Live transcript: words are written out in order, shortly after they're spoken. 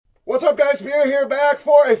What's up, guys? Beer here, back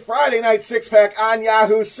for a Friday night six-pack on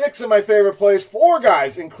Yahoo. 6 of my favorite plays, 4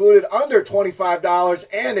 guys included under $25,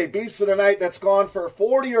 and a beast of the night that's gone for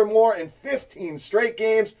 40 or more in 15 straight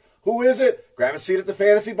games. Who is it? Grab a seat at the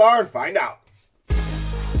fantasy bar and find out.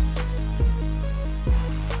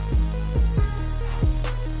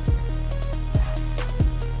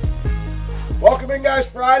 Welcome in, guys.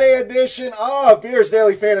 Friday edition of Beer's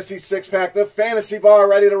Daily Fantasy Six-Pack. The fantasy bar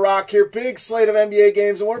ready to rock here. Big slate of NBA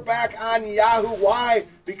games, and we're back on Yahoo. Why?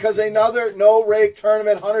 Because another no-rake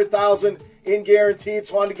tournament, 100,000 in guaranteed.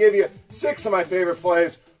 So I wanted to give you 6 of my favorite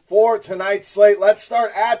plays for tonight's slate. Let's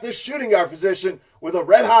start at the shooting guard position with a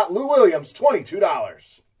red-hot Lou Williams,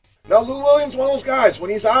 $22. Now, Lou Williams, one of those guys,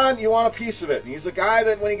 when he's on, you want a piece of it. And he's a guy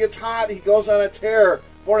that when he gets hot, he goes on a tear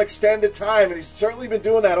for an extended time, and he's certainly been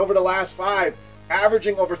doing that over the last 5,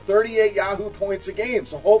 averaging over 38 Yahoo points a game.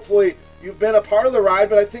 So hopefully you've been a part of the ride,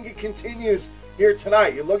 but I think it continues here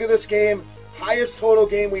tonight. You look at this game, highest total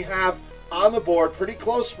game we have on the board, pretty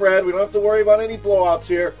close spread. We don't have to worry about any blowouts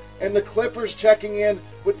here. And the Clippers checking in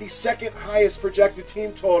with the second highest projected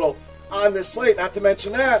team total on this slate. Not to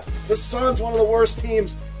mention that, the Suns, one of the worst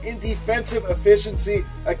teams in defensive efficiency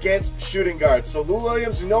against shooting guards. So Lou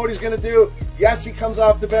Williams, you know what he's going to do. Yes, he comes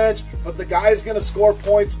off the bench, but the guy is going to score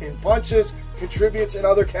points in bunches, contributes in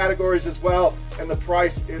other categories as well, and the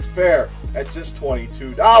price is fair at just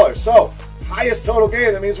 $22. So, highest total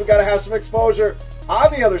game. That means we've got to have some exposure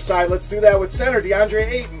on the other side. Let's do that with center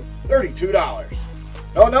DeAndre Ayton, $32.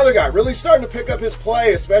 Now, another guy really starting to pick up his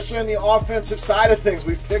play, especially on the offensive side of things.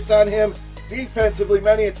 We've picked on him defensively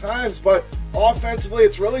many a times, but offensively,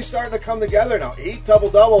 it's really starting to come together now. 8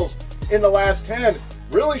 double-doubles in the last 10.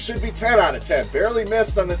 Really should be 10 out of 10. Barely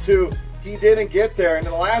missed on the 2 he didn't get there. And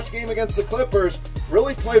in the last game against the Clippers,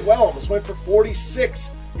 really played well. Almost went for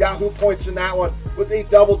 46 Yahoo points in that one with a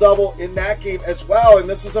double-double in that game as well. And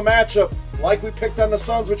this is a matchup like we picked on the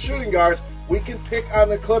Suns with shooting guards. We can pick on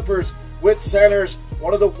the Clippers with centers,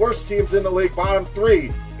 one of the worst teams in the league, bottom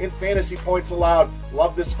 3 in fantasy points allowed.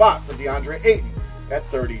 Love this spot for DeAndre Ayton at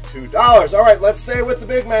 $32. All right, let's stay with the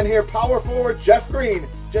big men here. Power forward Jeff Green,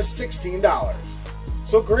 just $16.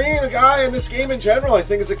 So Green, a guy in this game in general, I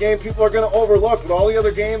think is a game people are going to overlook with all the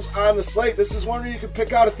other games on the slate. This is one where you can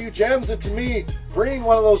pick out a few gems, and to me, Green,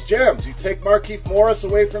 one of those gems. You take Markieff Morris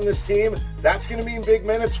away from this team, that's going to mean big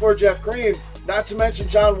minutes for Jeff Green. Not to mention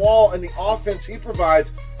John Wall and the offense he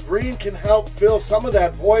provides. Green can help fill some of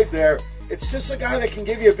that void there. It's just a guy that can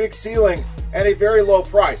give you a big ceiling at a very low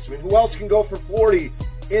price. I mean, who else can go for 40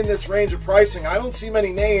 in this range of pricing? I don't see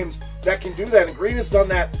many names that can do that, and Green has done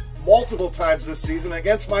that multiple times this season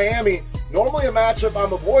against Miami. Normally a matchup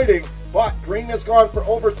I'm avoiding, but Green has gone for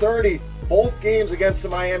over 30 both games against the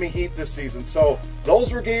Miami Heat this season. So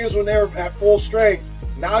those were games when they were at full strength.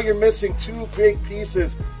 Now you're missing 2 big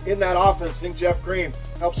pieces in that offense. I think Jeff Green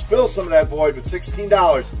helps fill some of that void, but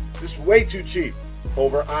 $16, just way too cheap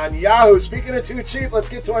over on Yahoo. Speaking of too cheap, let's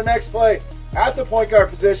get to our next play at the point guard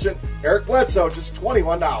position. Eric Bledsoe, just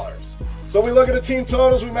 $21. So we look at the team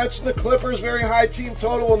totals. We mentioned the Clippers, very high team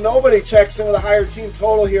total. Well, nobody checks in with a higher team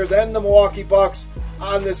total here than the Milwaukee Bucks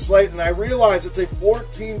on this slate. And I realize it's a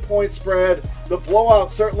 14-point spread. The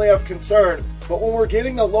blowout certainly of concern. But when we're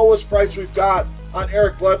getting the lowest price we've got on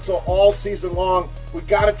Eric Bledsoe all season long, we've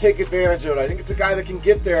got to take advantage of it. I think it's a guy that can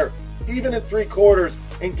get there even in 3 quarters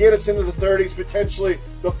and get us into the 30s, potentially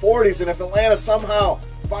the 40s. And if Atlanta somehow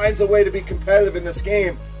finds a way to be competitive in this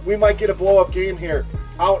game, we might get a blow-up game here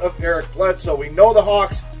out of Eric Bledsoe. We know the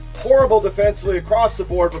Hawks, horrible defensively across the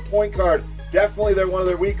board, but point guard, definitely they're one of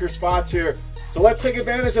their weaker spots here. So let's take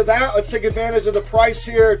advantage of that. Let's take advantage of the price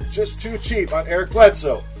here. Just too cheap on Eric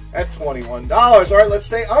Bledsoe at $21. All right, let's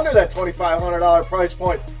stay under that $2,500 price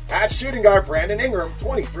point at shooting guard Brandon Ingram,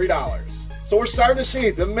 $23. So we're starting to see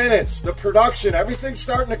the minutes, the production, everything's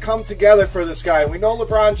starting to come together for this guy. We know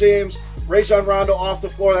LeBron James, Rajon Rondo off the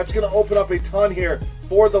floor. That's going to open up a ton here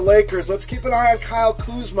for the Lakers. Let's keep an eye on Kyle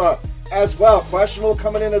Kuzma as well. Questionable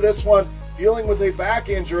coming into this one, dealing with a back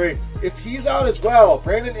injury. If he's out as well,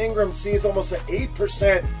 Brandon Ingram sees almost an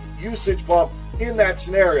 8% usage bump in that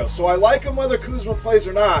scenario. So I like him whether Kuzma plays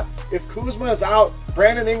or not. If Kuzma is out,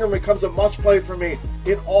 Brandon Ingram becomes a must-play for me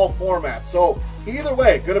in all formats. So either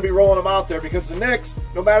way, going to be rolling him out there because the Knicks,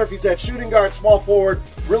 no matter if he's at shooting guard, small forward,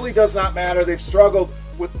 really does not matter. They've struggled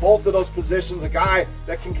with both of those positions. A guy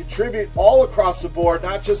that can contribute all across the board,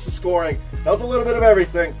 not just the scoring, does a little bit of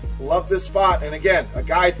everything. Love this spot. And again, a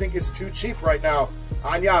guy I think is too cheap right now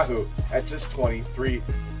on Yahoo at just $23.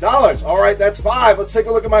 All right, that's 5. Let's take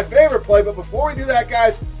a look at my favorite play. But before we do that,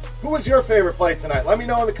 guys, who is your favorite play tonight? Let me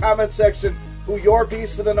know in the comment section who your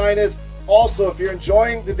beast of the night is. Also, if you're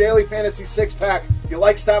enjoying the Daily Fantasy Six-Pack, you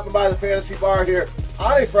like stopping by the Fantasy Bar here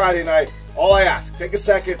on a Friday night, all I ask, take a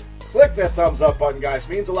second, click that thumbs up button, guys.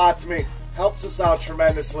 Means a lot to me, helps us out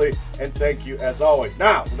tremendously, and thank you as always.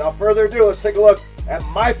 Now, without further ado, let's take a look at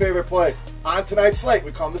my favorite play on tonight's slate.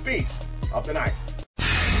 We call him the Beast of the Night.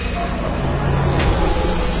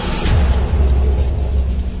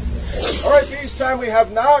 All right, Beast time. We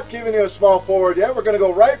have not given you a small forward yet. We're going to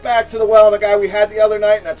go right back to the well and a guy we had the other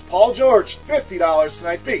night, and that's Paul George, $50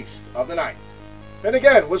 tonight, Beast of the Night. And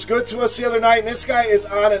again, was good to us the other night, and this guy is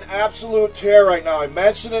on an absolute tear right now. I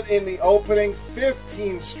mentioned it in the opening,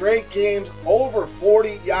 15 straight games, over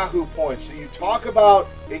 40 Yahoo points. So you talk about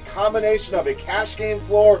a combination of a cash game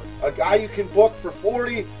floor, a guy you can book for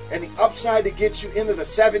 40, and the upside to get you into the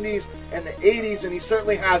 70s and the 80s, and he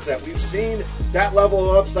certainly has that. We've seen that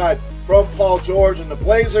level of upside from Paul George and the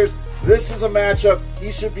Blazers. This is a matchup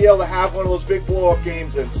he should be able to have one of those big blow-up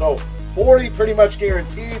games in. So 40 pretty much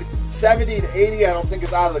guaranteed, 70 to 80 I don't think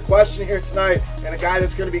is out of the question here tonight, and a guy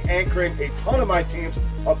that's going to be anchoring a ton of my teams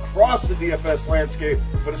across the DFS landscape,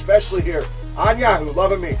 but especially here on Yahoo.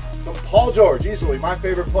 Loving me some Paul George, easily my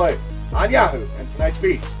favorite play on Yahoo, and tonight's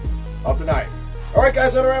Beast of the Night. All right,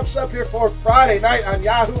 guys, that wraps up here for Friday night on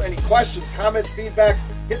Yahoo. Any questions, comments, feedback,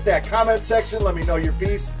 hit that comment section. Let me know your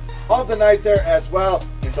Beast of the Night there as well.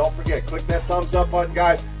 And don't forget, click that thumbs up button,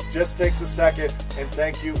 guys. Just takes a second, and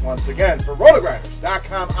thank you once again. For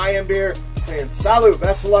rotogrinders.com, I am Beer, saying salut.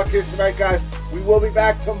 Best of luck here tonight, guys. We will be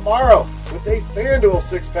back tomorrow with a FanDuel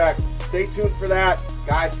six-pack. Stay tuned for that.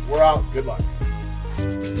 Guys, we're out. Good luck.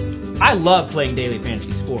 I love playing daily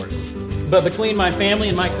fantasy sports, but between my family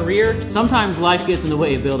and my career, sometimes life gets in the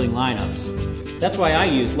way of building lineups. That's why I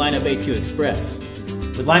use Lineup HQ Express.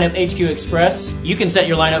 With Lineup HQ Express, you can set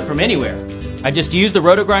your lineup from anywhere. I just use the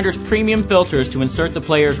RotoGrinders premium filters to insert the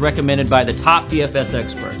players recommended by the top DFS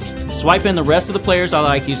experts. Swipe in the rest of the players I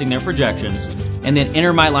like using their projections, and then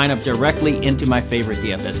enter my lineup directly into my favorite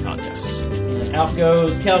DFS contests. And out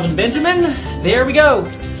goes Kelvin Benjamin. There we go.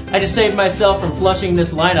 I just saved myself from flushing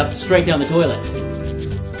this lineup straight down the toilet.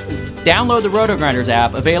 Download the RotoGrinders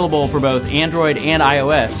app, available for both Android and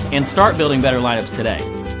iOS, and start building better lineups today.